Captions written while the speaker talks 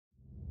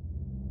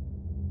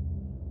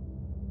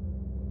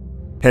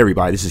Hey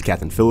everybody, this is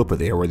Captain Philip of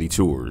the Airworthy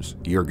Tours,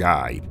 your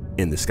guide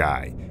in the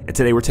sky. And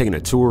today we're taking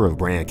a tour of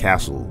Bran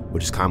Castle,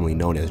 which is commonly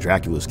known as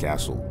Dracula's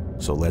Castle.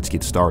 So let's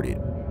get started.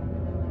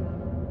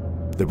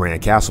 The Bran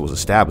Castle was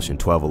established in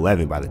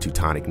 1211 by the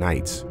Teutonic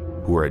Knights,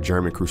 who were a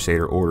German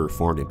crusader order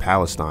formed in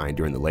Palestine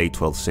during the late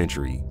 12th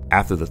century.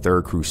 After the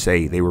Third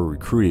Crusade, they were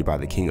recruited by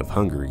the King of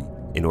Hungary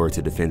in order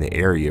to defend the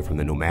area from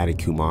the nomadic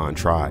Cuman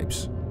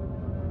tribes.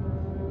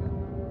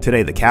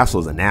 Today, the castle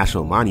is a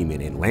national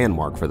monument and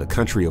landmark for the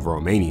country of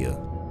Romania.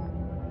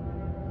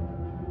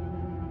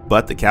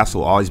 But the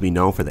castle will always be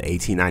known for the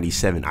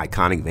 1897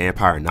 iconic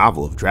vampire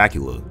novel of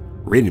Dracula,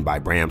 written by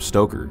Bram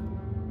Stoker.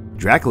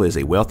 Dracula is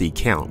a wealthy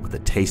count with a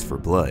taste for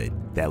blood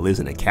that lives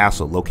in a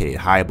castle located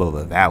high above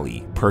a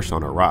valley perched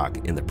on a rock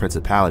in the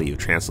Principality of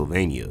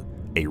Transylvania,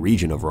 a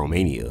region of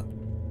Romania.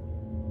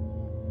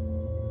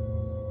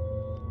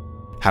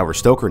 However,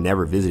 Stoker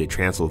never visited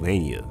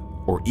Transylvania,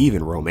 or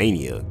even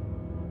Romania,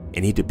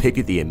 and he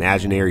depicted the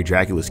imaginary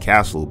Dracula's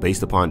castle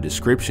based upon a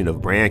description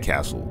of Bran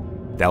Castle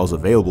that was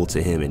available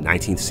to him in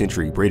 19th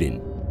century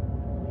Britain.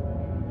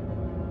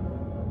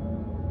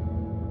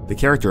 The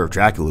character of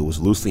Dracula was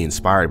loosely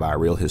inspired by a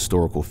real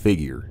historical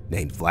figure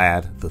named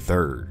Vlad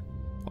III,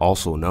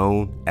 also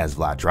known as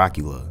Vlad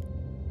Dracula,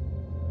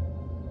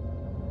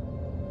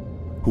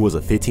 who was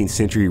a 15th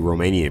century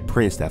Romanian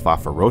prince that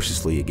fought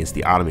ferociously against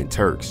the Ottoman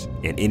Turks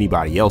and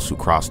anybody else who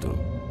crossed him.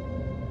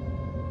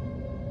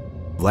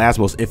 Vlad's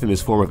most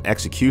infamous form of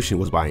execution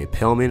was by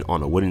impalement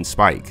on a wooden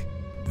spike.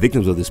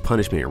 Victims of this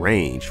punishment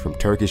ranged from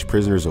Turkish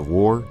prisoners of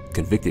war,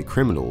 convicted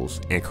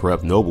criminals, and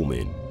corrupt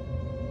noblemen.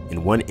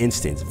 In one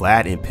instance,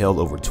 Vlad impaled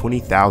over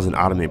 20,000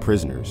 Ottoman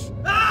prisoners.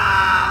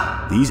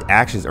 These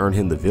actions earned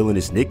him the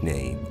villainous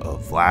nickname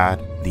of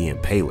Vlad the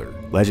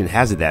Impaler. Legend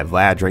has it that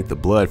Vlad drank the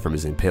blood from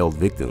his impaled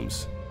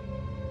victims.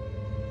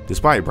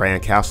 Despite Bran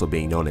Castle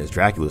being known as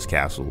Dracula's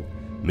Castle,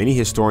 many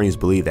historians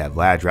believe that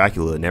Vlad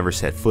Dracula never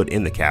set foot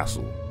in the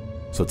castle.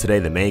 So today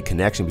the main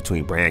connection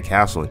between Bran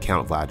Castle and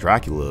Count Vlad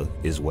Dracula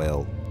is,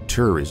 well,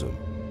 tourism.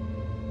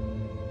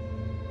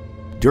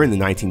 During the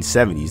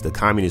 1970s, the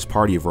Communist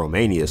Party of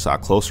Romania saw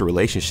closer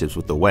relationships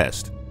with the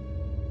West.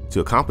 To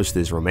accomplish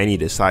this, Romania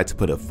decided to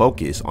put a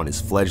focus on its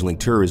fledgling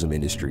tourism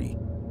industry.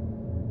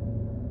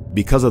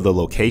 Because of the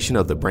location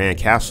of the Bran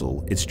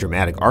Castle, its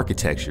dramatic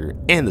architecture,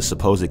 and the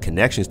supposed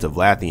connections to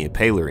Vlad the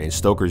Impaler and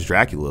Stoker's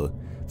Dracula,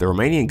 the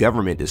Romanian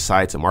government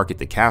decided to market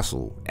the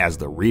castle as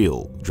the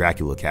real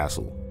Dracula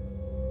Castle.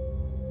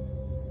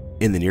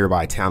 In the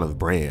nearby town of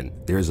Bran,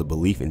 there is a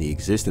belief in the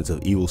existence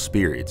of evil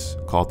spirits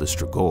called the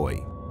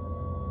Strigoi.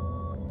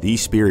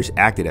 These spirits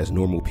acted as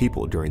normal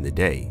people during the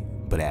day,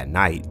 but at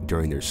night,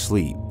 during their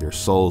sleep, their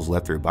souls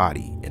left their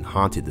body and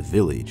haunted the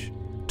village,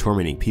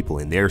 tormenting people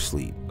in their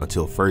sleep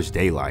until first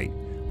daylight,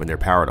 when their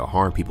power to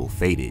harm people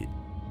faded.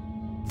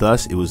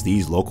 Thus, it was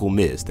these local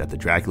myths that the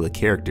Dracula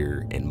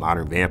character and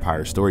modern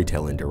vampire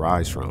storytelling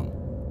derives from.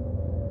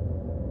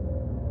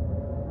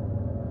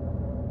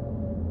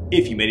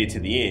 If you made it to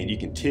the end, you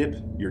can tip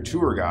your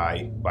tour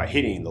guide by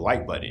hitting the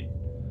like button.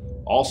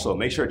 Also,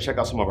 make sure to check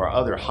out some of our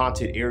other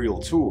haunted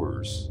aerial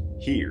tours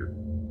here.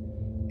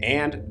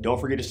 And don't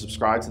forget to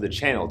subscribe to the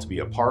channel to be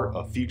a part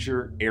of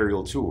future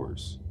aerial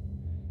tours.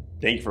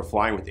 Thank you for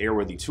flying with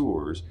Airworthy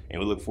Tours, and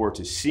we look forward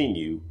to seeing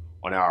you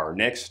on our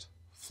next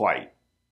flight.